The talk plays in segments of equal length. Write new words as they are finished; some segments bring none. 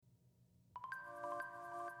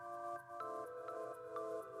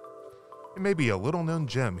may be a little-known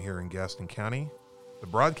gem here in Gaston County, the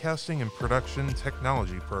Broadcasting and Production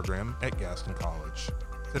Technology program at Gaston College.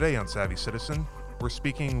 Today on Savvy Citizen, we're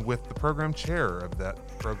speaking with the program chair of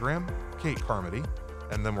that program, Kate Carmody,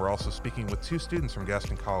 and then we're also speaking with two students from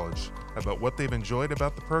Gaston College about what they've enjoyed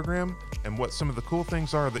about the program and what some of the cool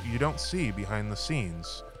things are that you don't see behind the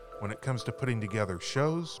scenes when it comes to putting together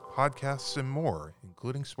shows, podcasts, and more,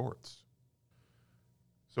 including sports.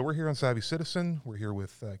 So we're here on Savvy Citizen. We're here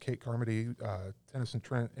with Kate Carmody, Tennyson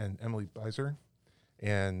Trent, and Emily Beiser.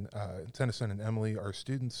 And Tennyson and Emily are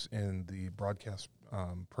students in the broadcast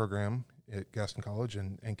program at Gaston College,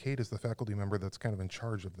 and Kate is the faculty member that's kind of in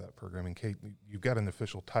charge of that program. And Kate, you've got an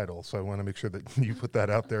official title, so I want to make sure that you put that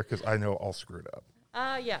out there because I know I'll screw it up.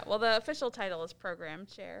 Well, the official title is program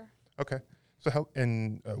chair. Okay. So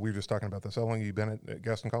we were just talking about this. How long have you been at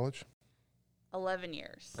Gaston College? 11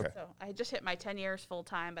 years. Okay. So I just hit my 10 years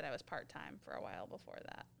full-time, but I was part-time for a while before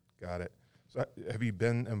that. Got it. So have you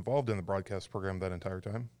been involved in the broadcast program that entire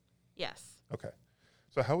time? Yes. Okay.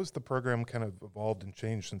 So how has the program kind of evolved and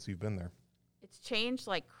changed since you've been there? It's changed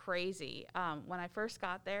like crazy. When I first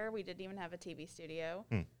got there, we didn't even have a TV studio.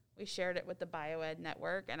 We shared it with the BioEd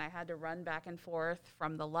network, and I had to run back and forth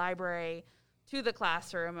from the library to the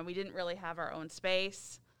classroom, and we didn't really have our own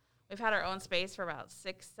space. We've had our own space for about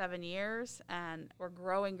 6-7 years, and we're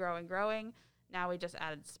growing. Now we just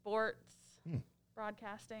added sports,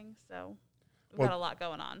 broadcasting, so we've got a lot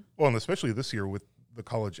going on. Well, and especially this year with the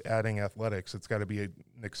college adding athletics, it's got to be an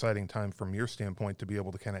exciting time from your standpoint to be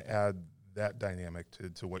able to kind of add that dynamic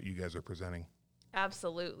to what you guys are presenting.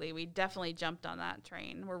 Absolutely. We definitely jumped on that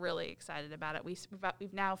train. We're really excited about it.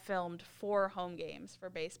 We've now filmed 4 home games for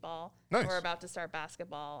baseball. Nice. We're about to start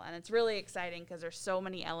basketball, and it's really exciting because there's so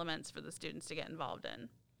many elements for the students to get involved in.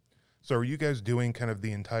 So are you guys doing kind of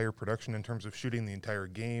the entire production in terms of shooting the entire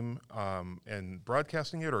game and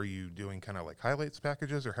broadcasting it, or are you doing kind of like highlights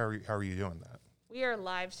packages, or how are you doing that? We are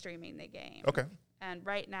live streaming the game. Okay. And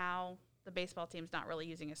right now, the baseball team's not really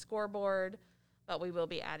using a scoreboard, but we will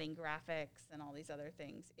be adding graphics and all these other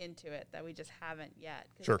things into it that we just haven't yet.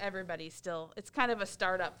 Because everybody's still, it's kind of a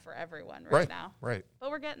startup for everyone right now. Right. But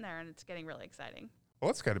we're getting there, and it's getting really exciting. Well,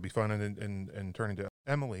 that's got to be fun. And turning to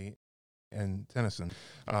Emily and Tennyson,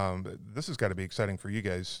 this has got to be exciting for you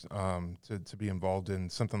guys to be involved in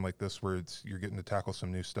something like this where you're getting to tackle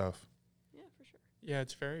some new stuff. Yeah, for sure. Yeah,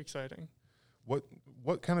 it's very exciting.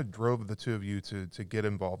 What kind of drove the two of you to get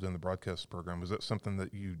involved in the broadcast program? Was that something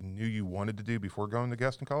that you knew you wanted to do before going to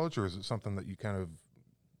Gaston College, or is it something that you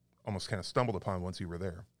almost stumbled upon once you were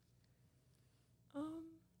there?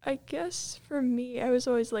 I guess for me, I was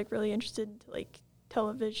always really interested in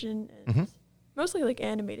television and mostly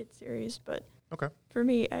animated series. But for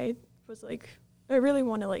me, I was I really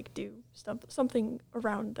want to do something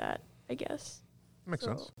around that, I guess. Makes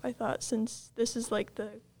sense. I thought since this is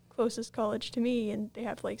the closest college to me and they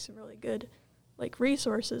have some really good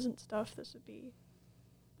resources and stuff, this would be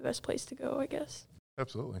the best place to go, I guess.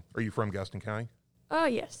 Absolutely. Are you from Gaston County?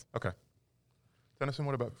 Yes. Okay. Tennyson,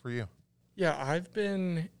 what about for you? Yeah, I've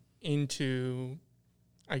been into,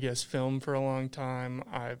 I guess, film for a long time.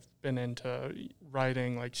 I've been into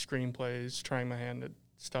writing screenplays, trying my hand at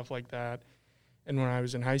stuff like that. And when I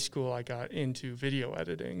was in high school, I got into video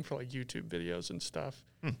editing for YouTube videos and stuff.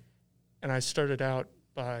 And I started out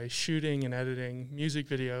by shooting and editing music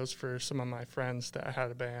videos for some of my friends that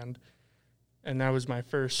had a band. And that was my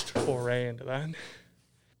first foray into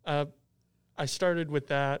that. I started with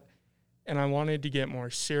that, and I wanted to get more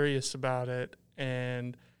serious about it.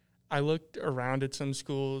 And I looked around at some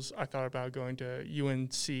schools. I thought about going to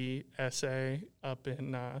UNC-SA up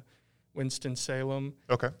in Winston-Salem.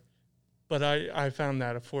 Okay. But I found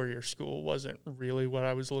that a 4-year school wasn't really what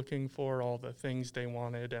I was looking for, all the things they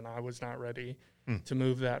wanted, and I was not ready to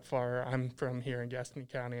move that far. I'm from here in Gaston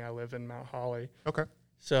County. I live in Mount Holly. Okay.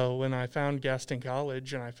 So when I found Gaston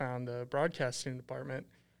College and I found the broadcasting department,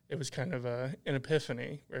 it was kind of an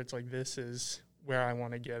epiphany where it's this is where I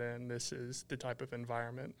want to get in. This is the type of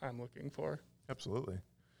environment I'm looking for. Absolutely.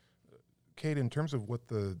 Kate, in terms of what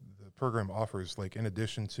the program offers, in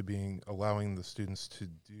addition to allowing the students to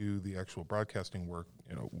do the actual broadcasting work,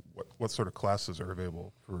 what sort of classes are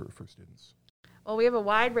available for students? Well, we have a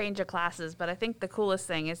wide range of classes, but I think the coolest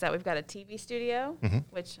thing is that we've got a TV studio,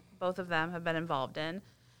 which both of them have been involved in,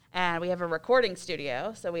 and we have a recording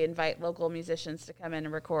studio, so we invite local musicians to come in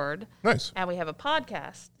and record. Nice. And we have a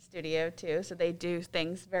podcast studio, too, so they do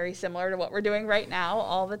things very similar to what we're doing right now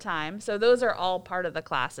all the time. So those are all part of the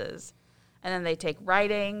classes. And then they take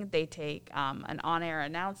writing, they take an on-air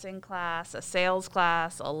announcing class, a sales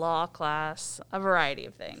class, a law class, a variety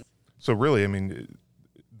of things. So really,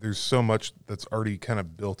 there's so much that's already kind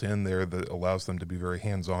of built in there that allows them to be very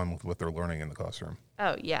hands-on with what they're learning in the classroom.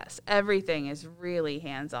 Oh, yes. Everything is really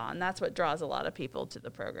hands-on. That's what draws a lot of people to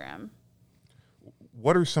the program.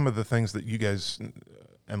 What are some of the things that you guys,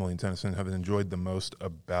 Emily and Tennyson, have enjoyed the most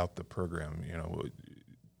about the program?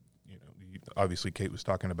 Obviously Kate was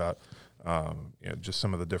talking about just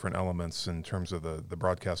some of the different elements in terms of the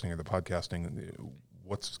broadcasting or the podcasting.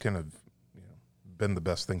 What's kind of been the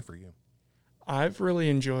best thing for you? I've really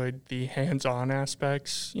enjoyed the hands-on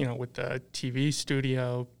aspects, with the TV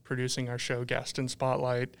studio, producing our show Gaston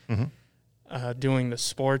Spotlight. Mm-hmm. Doing the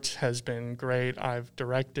sports has been great. I've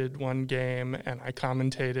directed one game and I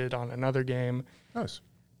commentated on another game. Nice.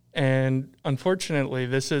 And unfortunately,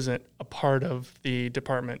 this isn't a part of the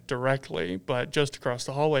department directly, but just across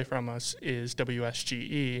the hallway from us is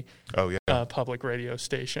WSGE, a public radio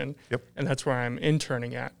station. Yep. And that's where I'm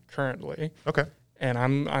interning at currently. Okay. And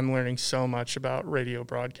I'm learning so much about radio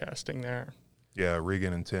broadcasting there. Yeah,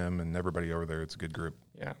 Regan and Tim and everybody over there, it's a good group.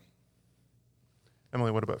 Yeah.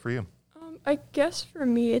 Emily, what about for you? I guess for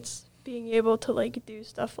me, it's being able to do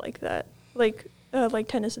stuff like that. Like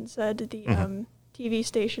Tennyson said, the TV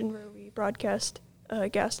station where we broadcast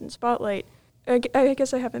Gaston Spotlight. I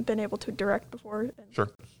guess I haven't been able to direct before and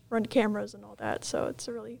run cameras and all that, so it's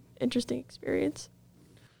a really interesting experience.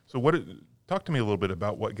 So talk to me a little bit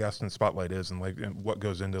about what Gaston Spotlight is and what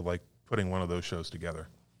goes into putting one of those shows together.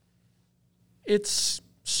 It's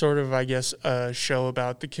sort of, I guess, a show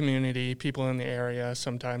about the community, people in the area.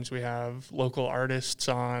 Sometimes we have local artists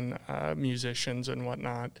on, musicians and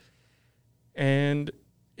whatnot. And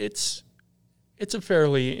it's a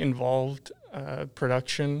fairly involved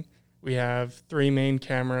production. We have 3 main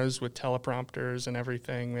cameras with teleprompters and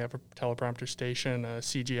everything. We have a teleprompter station, a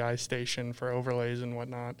CGI station for overlays and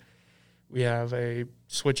whatnot. We have a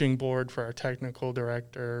switching board for our technical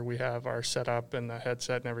director. We have our setup and the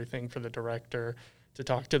headset and everything for the director to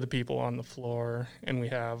talk to the people on the floor. And we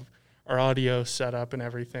have our audio set up and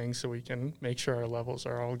everything so we can make sure our levels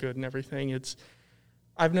are all good and everything.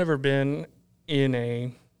 I've never been in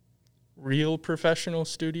a real professional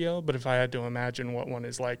studio, but if I had to imagine what one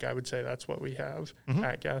is like, I would say that's what we have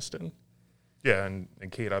at Gaston. Yeah, and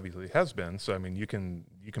Kate obviously has been, so I mean you can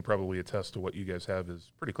probably attest to what you guys have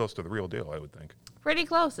is pretty close to the real deal, I would think. Pretty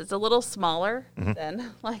close. It's a little smaller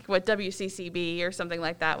than what WCCB or something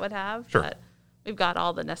like that would have, but we've got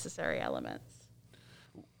all the necessary elements.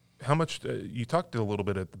 How much, you talked a little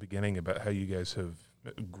bit at the beginning about how you guys have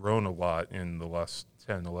grown a lot in the last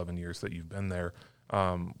 10, 11 years that you've been there.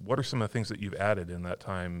 What are some of the things that you've added in that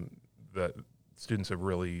time that students have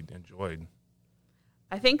really enjoyed?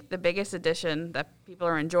 I think the biggest addition that people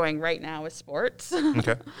are enjoying right now is sports.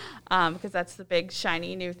 Okay. Because that's the big,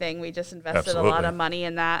 shiny new thing. We just invested a lot of money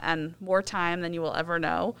in that and more time than you will ever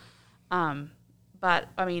know. But,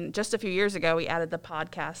 I mean, just a few years ago, we added the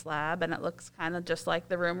podcast lab, and it looks kind of just like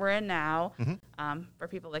the room we're in now. For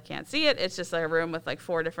people that can't see it, it's just a room with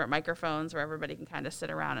 4 different microphones where everybody can kind of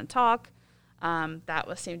sit around and talk.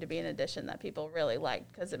 That seemed to be an addition that people really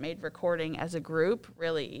liked because it made recording as a group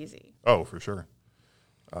really easy. Oh, for sure.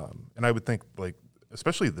 And I would think,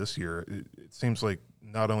 especially this year, it seems like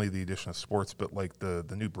not only the addition of sports, but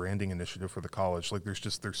the new branding initiative for the college.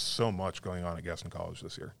 There's so much going on at Gaston College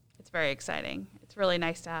this year. It's very exciting. It's really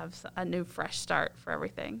nice to have a new, fresh start for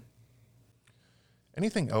everything.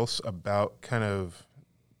 Anything else about kind of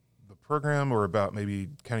the program or about maybe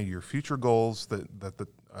kind of your future goals that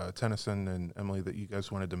Tennyson and Emily, that you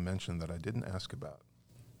guys wanted to mention that I didn't ask about?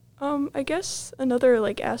 I guess another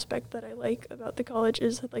aspect that I like about the college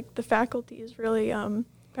is that the faculty is really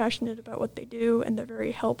passionate about what they do, and they're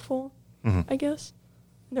very helpful, I guess.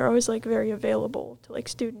 And they're always very available to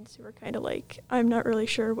students who are kind of I'm not really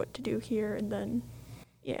sure what to do here, and then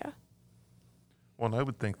yeah. Well, and I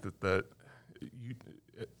would think that you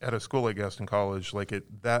at a school like Gaston College, at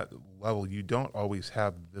that level, you don't always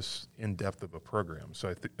have this in-depth of a program.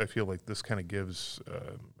 So I feel like this kind of gives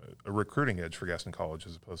a recruiting edge for Gaston College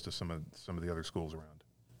as opposed to some of the other schools around.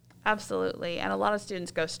 Absolutely. And a lot of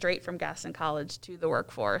students go straight from Gaston College to the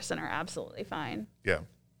workforce and are absolutely fine. Yeah.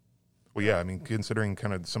 Well, yeah, I mean, considering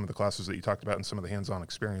kind of some of the classes that you talked about and some of the hands-on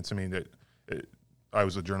experience, I mean, I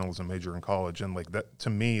was a journalism major in college, and that to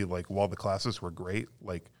me, while the classes were great,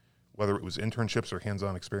 whether it was internships or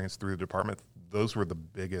hands-on experience through the department, those were the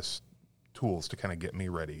biggest tools to kind of get me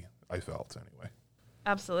ready, I felt, anyway.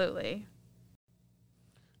 Absolutely.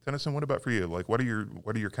 Tennyson, what about for you? What are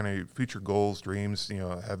your kind of future goals, dreams?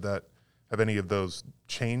 Have any of those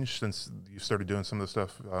changed since you started doing some of the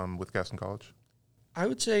stuff with Gaston College? I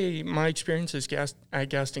would say my experience at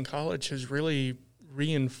Gaston College has really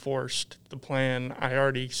reinforced the plan I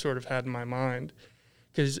already sort of had in my mind,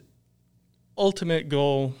 because ultimate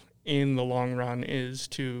goal in the long run is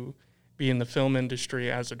to be in the film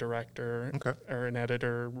industry as a director or an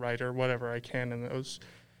editor, writer, whatever I can in those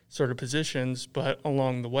sort of positions. But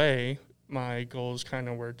along the way, my goals kind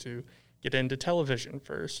of were to get into television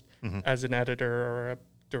first as an editor or a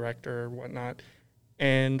director or whatnot.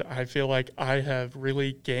 And I feel like I have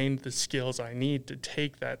really gained the skills I need to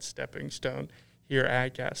take that stepping stone here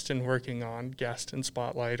at Gaston, working on Gaston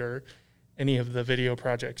Spotlight or any of the video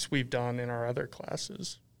projects we've done in our other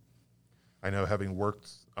classes. I know, having worked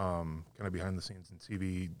kind of behind the scenes in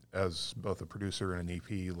TV as both a producer and an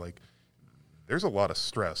EP, like, there's a lot of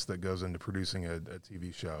stress that goes into producing a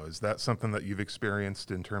TV show. Is that something that you've experienced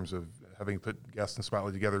in terms of having put Gaston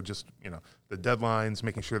Spotlight together? Just, the deadlines,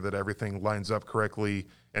 making sure that everything lines up correctly,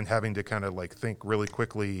 and having to kind of like think really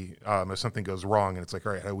quickly if something goes wrong, and it's like,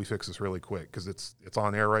 all right, how do we fix this really quick? Because it's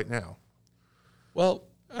on air right now. Well,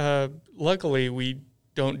 luckily we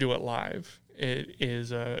don't do it live.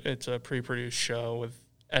 It's a pre-produced show with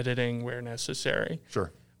editing where necessary.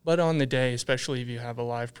 Sure. But on the day, especially if you have a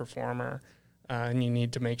live performer, and you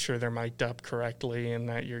need to make sure they're mic'd up correctly and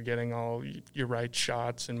that you're getting all your right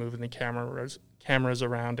shots and moving the cameras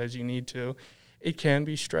around as you need to, it can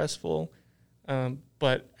be stressful.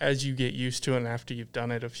 But as you get used to it and after you've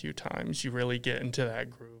done it a few times, you really get into that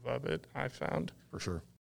groove of it, I found. For sure.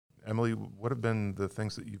 Emily, what have been the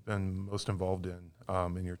things that you've been most involved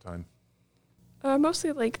in your time?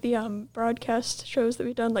 Mostly like the broadcast shows that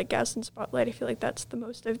we've done, like Gaston Spotlight. I feel like that's the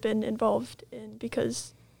most I've been involved in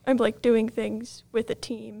because I'm like doing things with a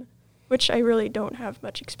team, which I really don't have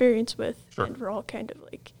much experience with. Sure. And we're all kind of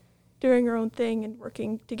like doing our own thing and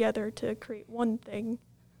working together to create one thing,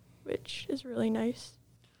 which is really nice.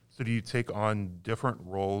 So do you take on different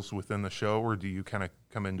roles within the show, or do you kind of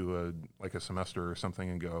come into a semester or something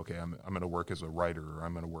and go, okay, I'm going to work as a writer, or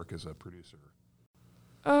I'm going to work as a producer?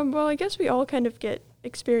 Well, I guess we all kind of get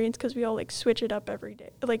experience because we all like switch it up every day,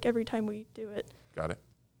 like every time we do it. Got it.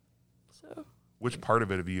 So. Which part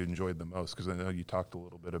of it have you enjoyed the most? Because I know you talked a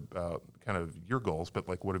little bit about kind of your goals, but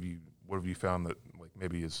like what have you found that like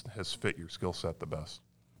maybe has fit your skill set the best?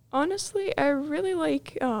 Honestly, I really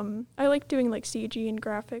like I like doing like CG and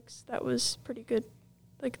graphics. That was pretty good.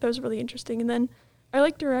 Like that was really interesting. And then I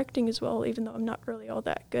like directing as well, even though I'm not really all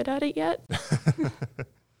that good at it yet.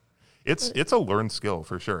 It's a learned skill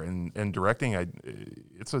for sure, and directing,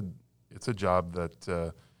 it's a job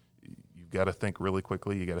that you've got to think really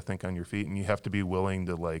quickly. You got to think on your feet, and you have to be willing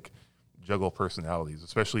to like juggle personalities,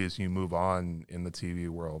 especially as you move on in the TV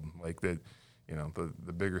world. Like the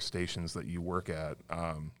bigger stations that you work at,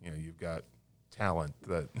 you've got talent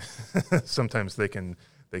that sometimes they can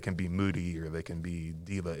be moody or they can be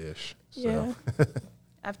diva-ish. So. Yeah.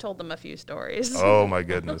 I've told them a few stories. Oh my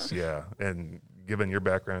goodness, yeah, and. Given your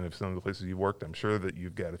background of some of the places you've worked, I'm sure that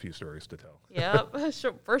you've got a few stories to tell. Yep,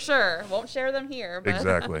 for sure. Won't share them here. But.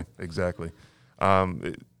 Exactly.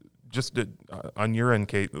 On your end,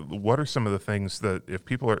 Kate, what are some of the things that if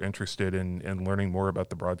people are interested in learning more about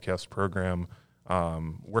the broadcast program,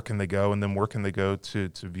 where can they go, and then where can they go to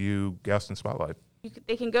view Gaston Spotlight?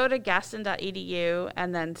 They can go to gaston.edu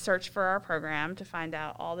and then search for our program to find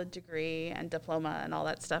out all the degree and diploma and all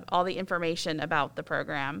that stuff, all the information about the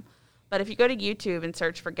program. But if you go to YouTube and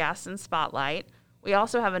search for Gaston Spotlight, we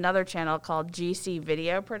also have another channel called GC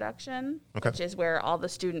Video Production, which is where all the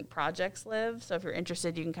student projects live. So if you're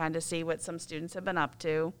interested, you can kind of see what some students have been up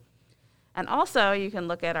to. And also, you can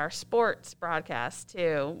look at our sports broadcast,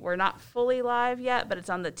 too. We're not fully live yet, but it's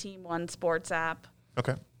on the Team One Sports app.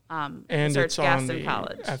 Okay. And it's on the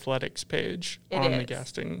College athletics page on the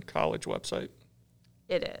Gaston College website.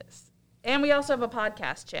 It is. And we also have a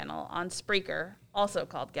podcast channel on Spreaker, also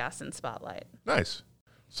called Gaston Spotlight. Nice.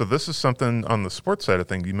 So this is something on the sports side of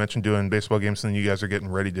things. You mentioned doing baseball games, and then you guys are getting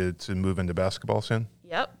ready to move into basketball soon?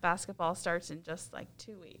 Yep. Basketball starts in just like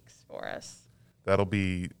 2 weeks for us. That'll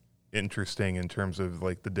be interesting in terms of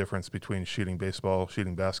like the difference between shooting baseball,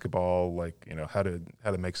 shooting basketball, like, how to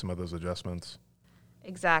make some of those adjustments.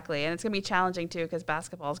 Exactly. And it's going to be challenging, too, because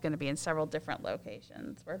basketball is going to be in several different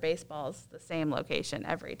locations, where baseball is the same location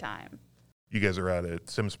every time. You guys are out at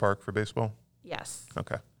Sims Park for baseball? Yes.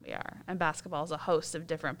 Okay. We are. And basketball is a host of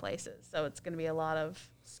different places. So it's going to be a lot of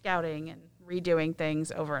scouting and redoing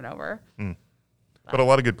things over and over. But a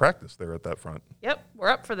lot of good practice there at that front. Yep. We're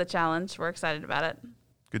up for the challenge. We're excited about it.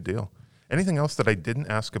 Good deal. Anything else that I didn't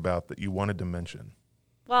ask about that you wanted to mention?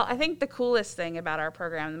 Well, I think the coolest thing about our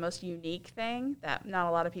program, the most unique thing that not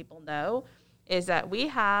a lot of people know, is that we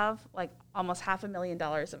have like almost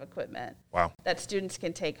 $500,000 of equipment. Wow. That students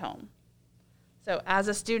can take home. So as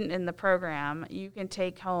a student in the program, you can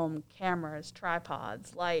take home cameras,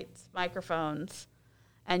 tripods, lights, microphones,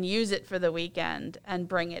 and use it for the weekend and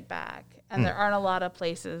bring it back. And there aren't a lot of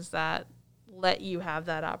places that let you have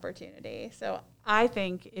that opportunity. So I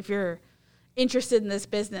think if you're interested in this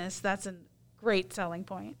business, that's a great selling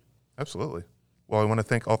point. Absolutely. Well, I want to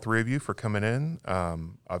thank all three of you for coming in.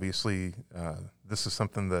 Obviously, this is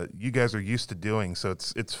something that you guys are used to doing, so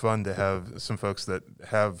it's fun to have some folks that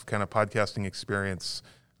have kind of podcasting experience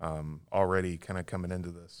already kind of coming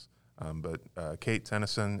into this. But Kate,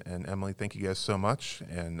 Tennyson, and Emily, thank you guys so much,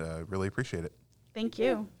 and really appreciate it. Thank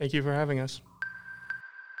you. Thank you for having us.